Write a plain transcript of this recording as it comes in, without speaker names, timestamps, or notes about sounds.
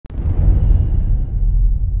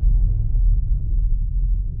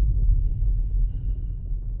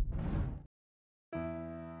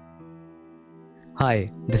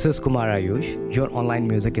Hi, this is Kumar Ayush, your online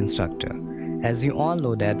music instructor. As you all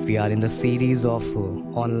know that we are in the series of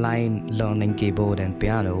online learning keyboard and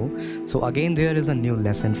piano, so again there is a new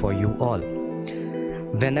lesson for you all.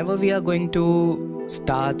 Whenever we are going to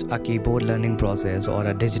start a keyboard learning process or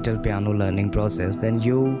a digital piano learning process, then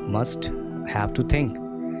you must have to think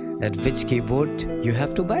that which keyboard you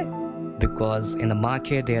have to buy, because in the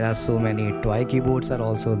market there are so many toy keyboards are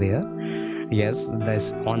also there. Yes,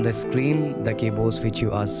 this on the screen the keyboards which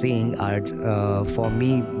you are seeing are for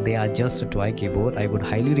me they are just a toy keyboard. I would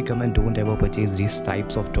highly recommend don't ever purchase these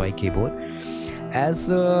types of toy keyboard, as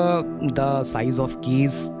the size of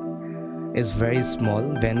keys is very small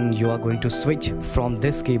when you are going to switch from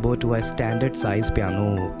this keyboard to a standard size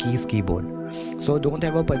piano keys keyboard. So don't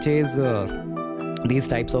ever purchase these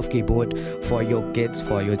types of keyboard for your kids,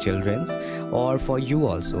 for your children's, or for you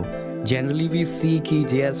also. Generally we see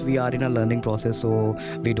कि yes, we are in a learning process, so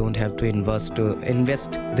we don't have to invest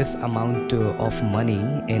this amount of money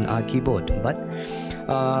in our keyboard. But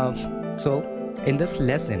so in this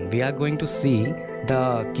lesson we are going to see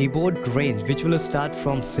the keyboard range which will start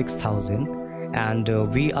from 6,000, and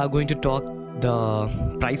we are going to talk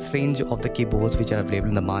the price range of the keyboards which are available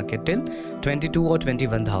in the market till 22 or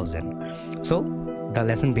 21,000. So the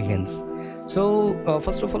lesson begins. So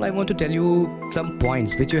first of all, I want to tell you some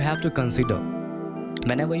points which you have to consider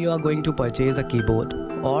whenever you are going to purchase a keyboard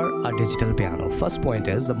or a digital piano. First point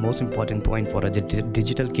is the most important point for a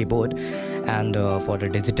digital keyboard and for the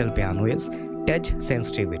digital piano is touch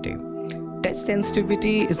sensitivity. Touch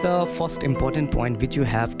sensitivity is the first important point which you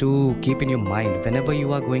have to keep in your mind whenever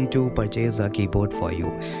you are going to purchase a keyboard for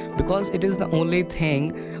you, because it is the only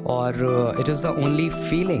thing, or it is the only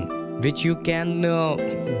feeling which you can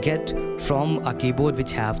get from a keyboard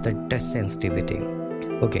which have the touch sensitivity.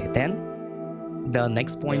 Okay, then the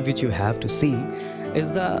next point which you have to see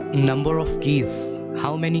is the number of keys.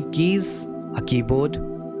 How many keys a keyboard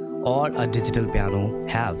or a digital piano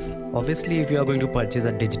have? Obviously if you are going to purchase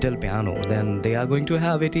a digital piano, then they are going to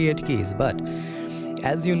have 88 keys, but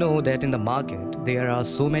as you know that in the market there are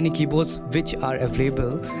so many keyboards which are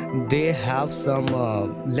available, they have some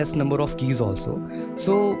less number of keys also.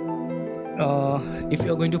 So if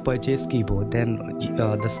you are going to purchase keyboard, then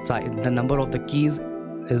the number of the keys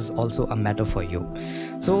is also a matter for you.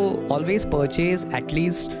 So always purchase at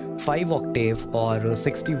least 5 octave or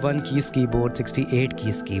 61 keys keyboard, 68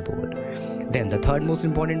 keys keyboard. Then the third most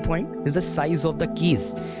important point is the size of the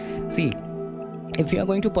keys. See, if you are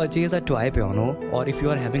going to purchase a toy piano, or if you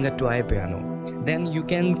are having a toy piano, then you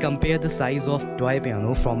can compare the size of toy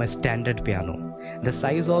piano from a standard piano. The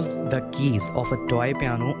size of the keys of a toy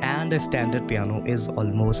piano and a standard piano is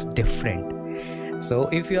almost different. So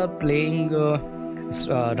if you are playing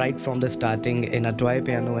right from the starting in a toy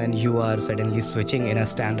piano and you are suddenly switching in a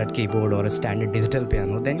standard keyboard or a standard digital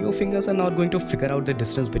piano, then your fingers are not going to figure out the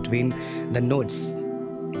distance between the notes.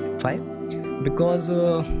 Why? Because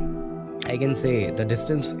I can say the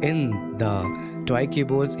distance in the toy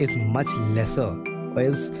keyboards is much lesser,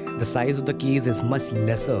 whereas the size of the keys is much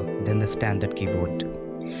lesser than the standard keyboard.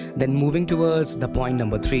 Then moving towards the point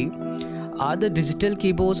number 3, are the digital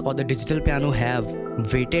keyboards or the digital piano have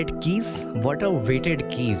weighted keys? What are weighted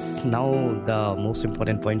keys? Now the most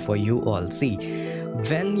important point for you all. See,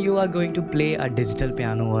 when you are going to play a digital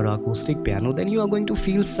piano or acoustic piano, then you are going to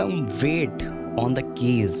feel some weight on the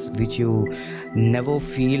keys which you never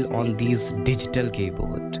feel on these digital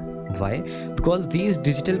keyboard. Why? Because these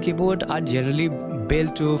digital keyboard are generally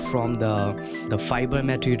built from the fiber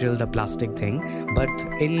material, the plastic thing, but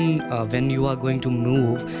in when you are going to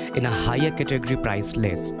move in a higher category price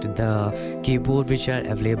list, the keyboard which are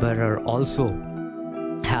available are also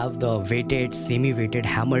have the weighted, semi-weighted,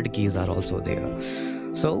 hammered keys are also there.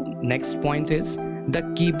 So next point is the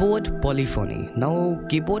keyboard polyphony. Now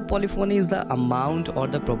keyboard polyphony is the amount or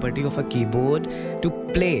the property of a keyboard to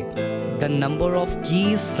play the number of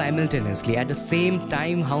keys simultaneously at the same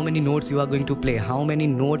time. How many notes you are going to play, how many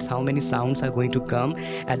notes, how many sounds are going to come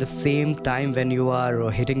at the same time when you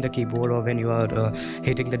are hitting the keyboard or when you are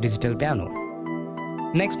hitting the digital piano.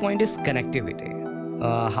 Next point is connectivity.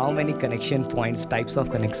 How many connection points, types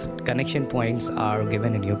of connection points are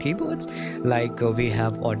given in your keyboards. Like we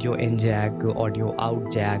have audio in jack, audio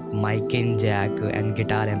out jack, mic in jack, and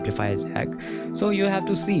guitar amplifier jack. So you have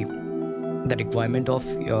to see the requirement of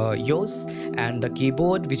yours, and the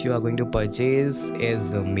keyboard which you are going to purchase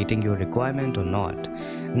is meeting your requirement or not.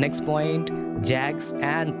 Next point, jacks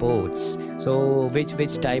and ports. So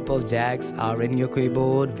which type of jacks are in your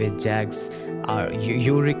keyboard, which jacks are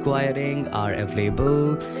you requiring are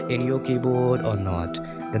available in your keyboard or not.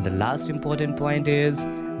 Then the last important point is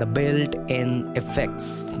the built-in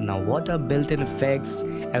effects. Now what are built-in effects?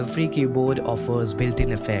 Every keyboard offers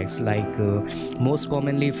built-in effects, like most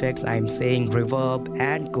commonly effects I'm saying reverb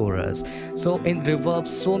and chorus. So in reverb,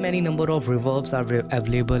 so many number of reverbs are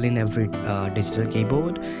available in every digital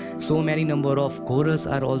keyboard. So many number of chorus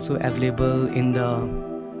are also available in the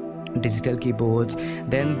digital keyboards.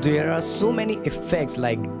 Then there are so many effects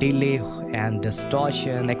like delay and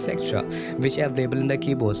distortion, etc., which are available in the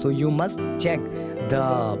keyboard. So you must check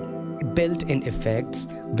the built-in effects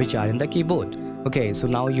which are in the keyboard. Okay, so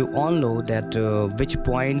now you all know that which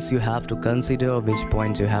points you have to consider, which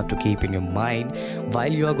points you have to keep in your mind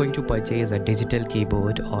while you are going to purchase a digital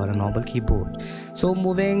keyboard or a normal keyboard. So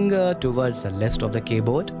moving towards the list of the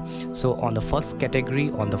keyboard. So on the first category,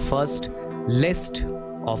 on the first list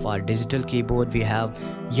of our digital keyboard, we have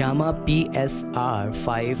Yamaha PSR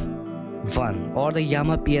 51 or the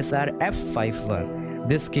Yamaha PSR F51.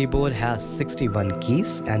 This keyboard has 61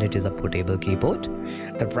 keys and it is a portable keyboard.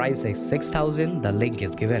 The price is 6,000. The link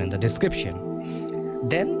is given in the description.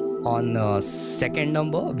 Then on second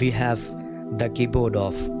number, we have the keyboard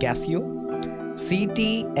of Casio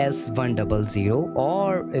CTS100,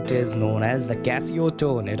 or it is known as the Casio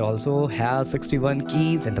Tone. It also has 61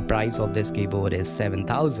 keys and the price of this keyboard is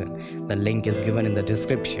 7,000. The link is given in the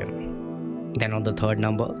description. Then on the third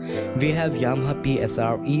number, we have Yamaha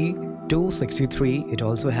PSR E263. It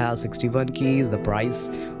also has 61 keys. The price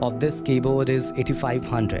of this keyboard is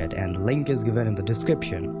 8,500 and the link is given in the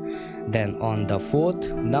description. Then on the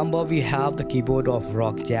fourth number, we have the keyboard of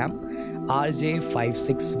Rock Jam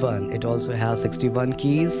RJ561. It also has 61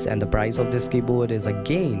 keys and the price of this keyboard is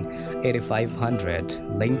again 8,500.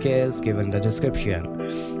 Link is given in the description.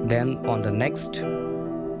 Then on the next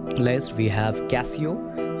list, we have Casio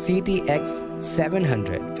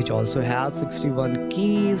CTX700, which also has 61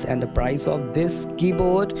 keys and the price of this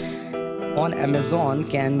keyboard on Amazon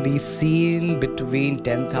can be seen between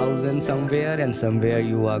 10,000 somewhere, and somewhere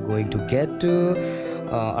you are going to get to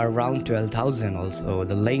around 12,000 also.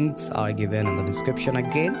 The links are given in the description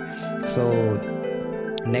again. So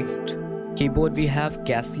next keyboard, we have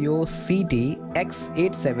Casio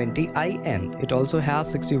CTX870IN. It also has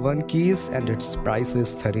 61 keys and its price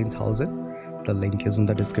is 13,000. The link is in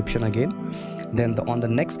the description again. Then on the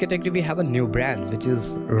next category, we have a new brand which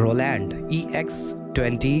is Roland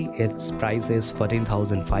EX20. Its price is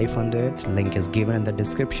 14,500. Link is given in the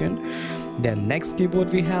description. Then next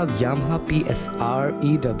keyboard, we have Yamaha PSR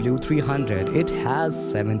EW300. It has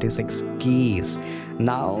 76 keys.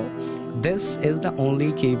 Now this is the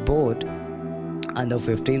only keyboard under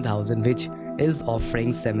 15,000 which is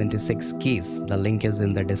offering 76 keys. The link is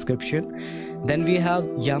in the description. Then we have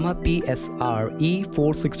Yamaha PSR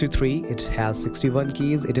E463. It has 61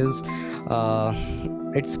 keys. It is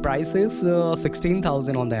its price is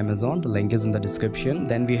 16,000 on the Amazon. The link is in the description.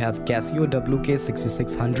 Then we have Casio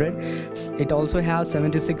WK6600. It also has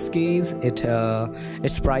 76 keys.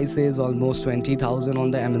 Its price is almost 20,000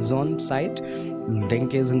 on the Amazon site.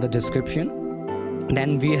 Link is in the description.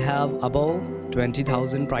 Then we have above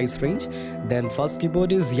 20,000 price range. Then first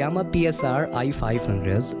keyboard is Yamaha PSR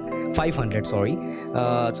i500, sorry.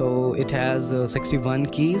 So it has 61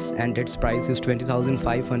 keys and its price is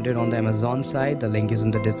 20,500 on the Amazon side. The link is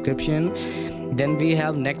in the description. Then we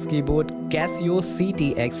have next keyboard Casio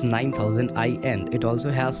CTX9000IN. It also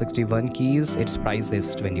has 61 keys. Its price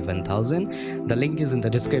is 21,000. The link is in the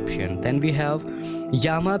description. Then we have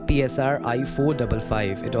Yamaha PSR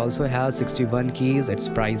i455. It also has 61 keys. Its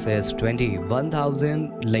price is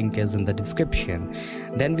 21,000. Link is in the description.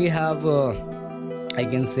 Then we have I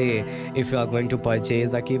can say, if you are going to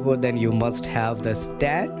purchase a keyboard, then you must have the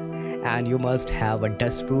stand and you must have a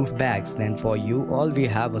dustproof bags. Then for you all, we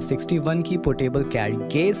have a 61 key portable carry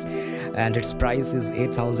case and its price is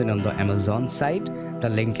 8,000 on the Amazon site. The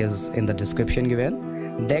link is in the description given.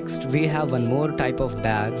 Next we have one more type of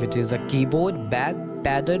bag, which is a keyboard bag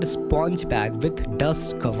padded sponge bag with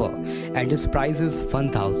dust cover, and its price is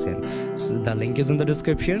 1,000. So the link is in the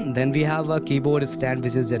description. Then we have a keyboard stand,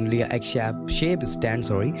 which is generally a X-shaped stand,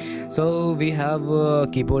 sorry. So we have a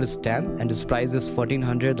keyboard stand and its price is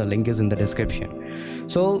 1,400. The link is in the description.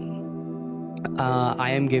 So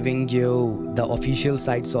I am giving you the official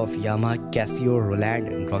sites of Yamaha, Casio, Roland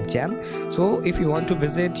and Rock Jam. So if you want to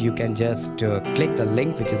visit, you can just click the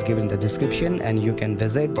link which is given in the description and you can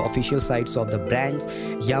visit the official sites of the brands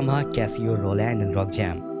Yamaha, Casio, Roland and Rock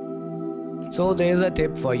Jam. So there is a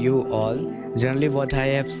tip for you all. Generally what I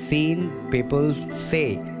have seen people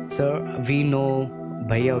say, sir, we know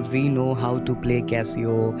how to play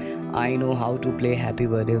Casio. I know how to play Happy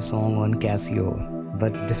Birthday song on Casio.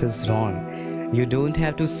 But this is wrong. You don't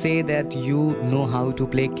have to say that you know how to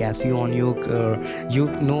play Casio on your you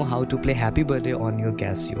know how to play Happy Birthday on your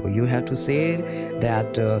Casio. You have to say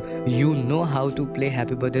that you know how to play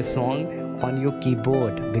Happy Birthday song on your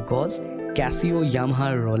keyboard, because Casio,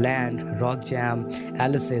 Yamaha, Roland, Rock Jam,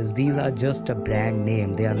 Alice's, these are just a brand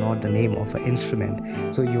name. They are not the name of an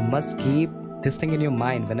instrument. So you must keep this thing in your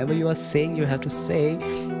mind. Whenever you are saying, you have to say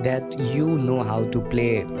that you know how to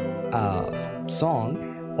play a song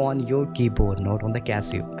on your keyboard, not on the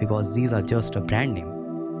Casio, because these are just a brand name.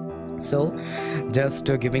 So just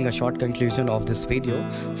giving a short conclusion of this video.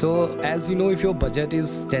 So as you know, if your budget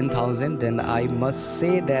is 10,000, then I must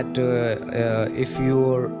say that if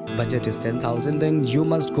your budget is 10,000, then you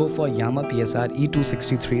must go for Yamaha PSR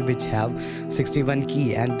E263, which have 61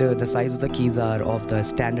 key, and the size of the keys are of the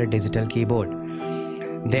standard digital keyboard.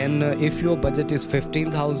 Then if your budget is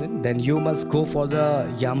 15,000, then you must go for the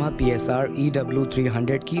Yamaha PSR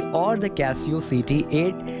EW300 key or the Casio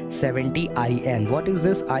CT870IN. What is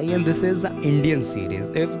this IN? This is the Indian series.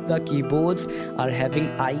 If the keyboards are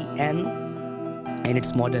having IN in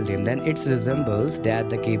its model name, then it resembles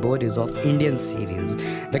that the keyboard is of Indian series.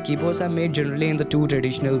 The keyboards are made generally in the two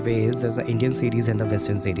traditional ways. There's the Indian series and the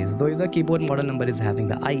Western series. Though if the keyboard model number is having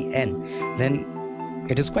the IN, then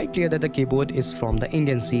it is quite clear that the keyboard is from the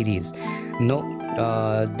Indian series.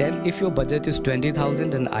 Then if your budget is 20,000,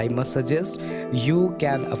 then I must suggest you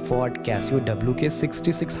can afford Casio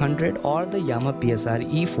WK6600 or the Yamaha PSR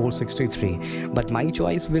E463. But my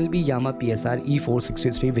choice will be Yamaha PSR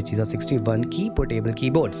E463, which is a 61 key portable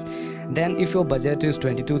keyboards. Then if your budget is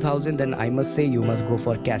 22,000, then I must say you must go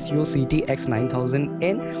for Casio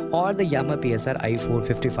CTX9000N or the Yamaha PSR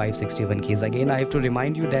i455 61 keys. Again, I have to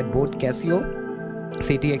remind you that both Casio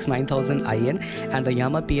CTX9000IN and the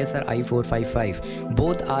Yamaha PSR i455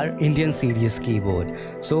 both are Indian series keyboard.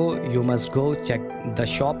 So you must go check the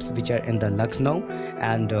shops which are in the Lucknow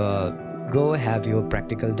and go have your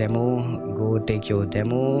practical demo, go take your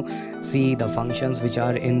demo, see the functions which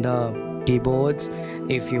are in the keyboards.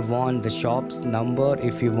 If you want the shop's number,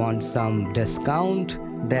 if you want some discount,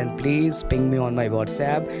 then please ping me on my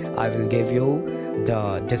WhatsApp. I will give you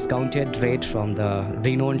the discounted rate from the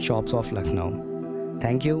renowned shops of Lucknow.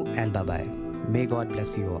 Thank you and bye-bye. May God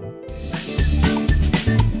bless you all.